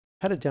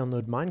How to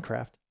download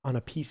Minecraft on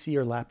a PC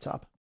or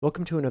laptop.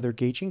 Welcome to another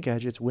Gauging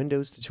Gadgets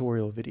Windows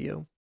tutorial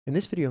video. In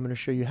this video, I'm going to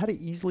show you how to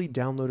easily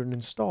download and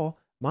install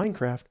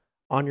Minecraft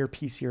on your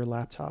PC or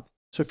laptop.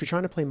 So if you're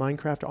trying to play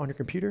Minecraft on your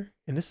computer,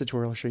 in this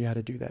tutorial, I'll show you how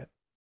to do that.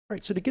 All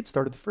right, so to get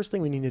started, the first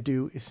thing we need to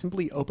do is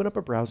simply open up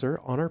a browser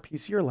on our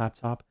PC or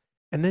laptop,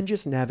 and then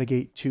just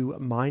navigate to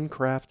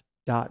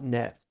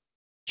minecraft.net.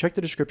 Check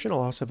the description. I'll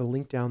also have a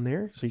link down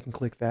there, so you can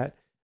click that.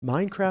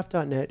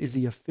 Minecraft.net is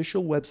the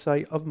official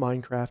website of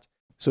Minecraft.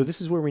 So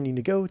this is where we need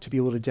to go to be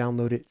able to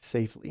download it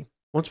safely.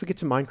 Once we get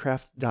to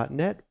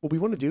minecraft.net, what we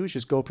want to do is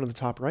just go up to the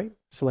top right,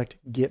 select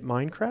Get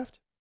Minecraft.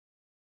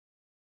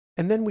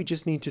 And then we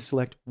just need to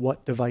select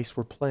what device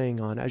we're playing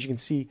on. As you can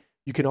see,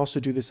 you can also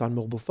do this on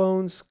mobile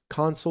phones,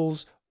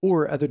 consoles,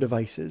 or other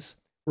devices.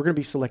 We're going to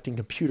be selecting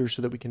computer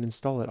so that we can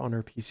install it on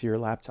our PC or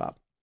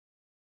laptop.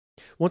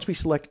 Once we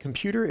select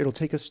computer, it'll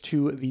take us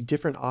to the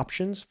different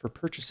options for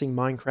purchasing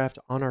Minecraft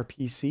on our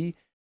PC.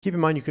 Keep in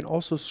mind, you can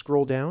also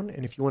scroll down,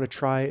 and if you want to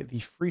try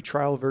the free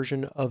trial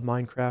version of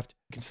Minecraft,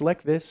 you can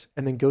select this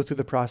and then go through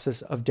the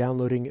process of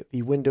downloading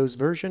the Windows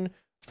version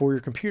for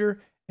your computer,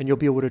 and you'll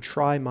be able to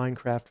try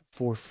Minecraft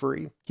for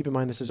free. Keep in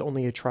mind, this is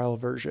only a trial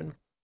version.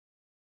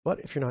 But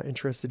if you're not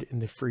interested in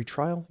the free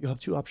trial, you'll have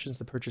two options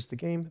to purchase the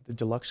game, the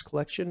deluxe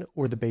collection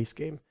or the base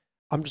game.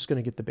 I'm just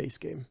going to get the base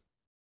game.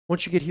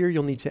 Once you get here,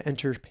 you'll need to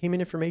enter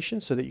payment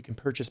information so that you can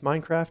purchase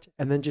Minecraft,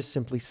 and then just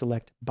simply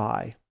select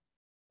buy.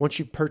 Once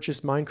you've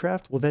purchased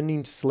Minecraft, we'll then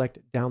need to select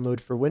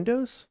download for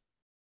Windows.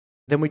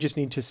 Then we just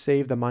need to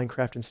save the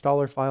Minecraft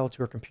installer file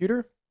to our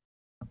computer.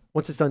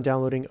 Once it's done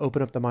downloading,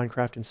 open up the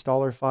Minecraft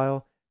installer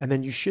file, and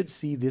then you should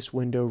see this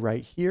window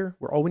right here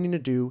where all we need to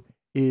do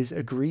is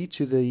agree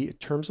to the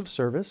terms of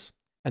service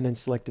and then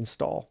select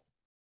install.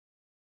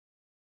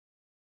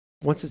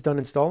 Once it's done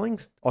installing,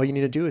 all you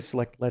need to do is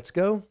select let's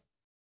go.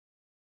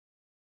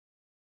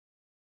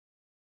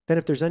 Then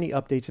if there's any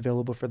updates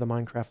available for the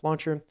Minecraft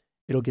launcher,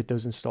 it'll get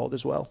those installed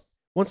as well.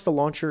 Once the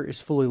launcher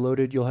is fully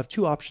loaded, you'll have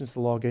two options to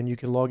log in. You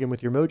can log in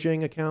with your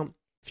Mojang account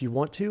if you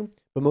want to,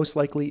 but most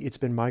likely it's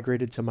been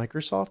migrated to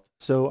Microsoft.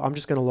 So I'm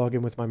just going to log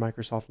in with my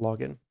Microsoft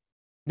login.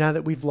 Now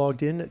that we've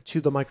logged in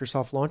to the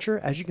Microsoft launcher,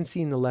 as you can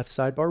see in the left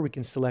sidebar, we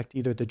can select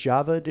either the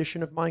Java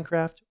edition of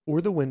Minecraft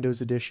or the Windows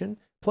edition,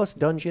 plus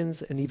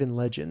Dungeons and even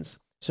Legends.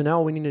 So now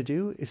all we need to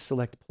do is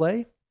select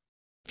play.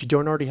 If you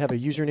don't already have a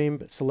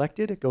username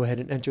selected, go ahead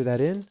and enter that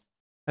in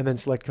and then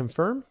select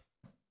confirm.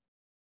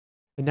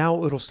 And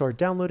now it'll start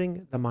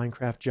downloading the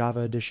Minecraft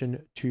Java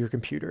edition to your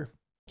computer.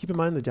 Keep in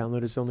mind the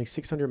download is only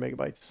 600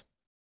 megabytes.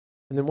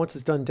 And then once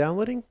it's done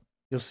downloading,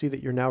 you'll see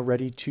that you're now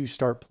ready to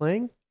start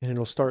playing, and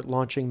it'll start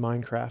launching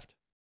Minecraft.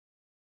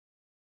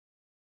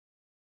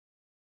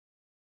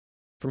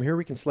 From here,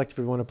 we can select if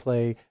we want to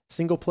play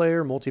single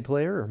player,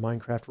 multiplayer, or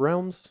Minecraft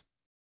Realms.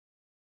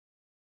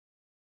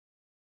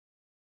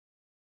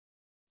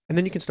 And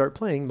then you can start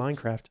playing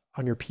Minecraft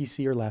on your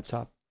PC or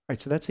laptop. All right,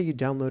 so that's how you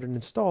download and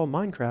install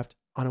Minecraft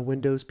on a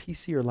Windows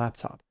PC or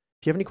laptop.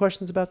 If you have any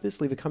questions about this,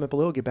 leave a comment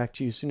below. I'll get back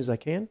to you as soon as I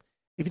can.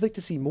 If you'd like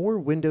to see more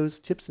Windows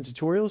tips and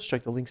tutorials,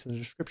 check the links in the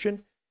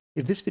description.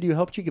 If this video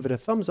helped you, give it a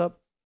thumbs up,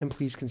 and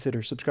please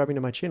consider subscribing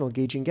to my channel,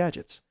 Gauging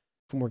Gadgets,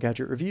 for more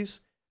gadget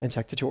reviews and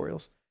tech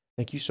tutorials.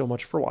 Thank you so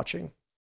much for watching.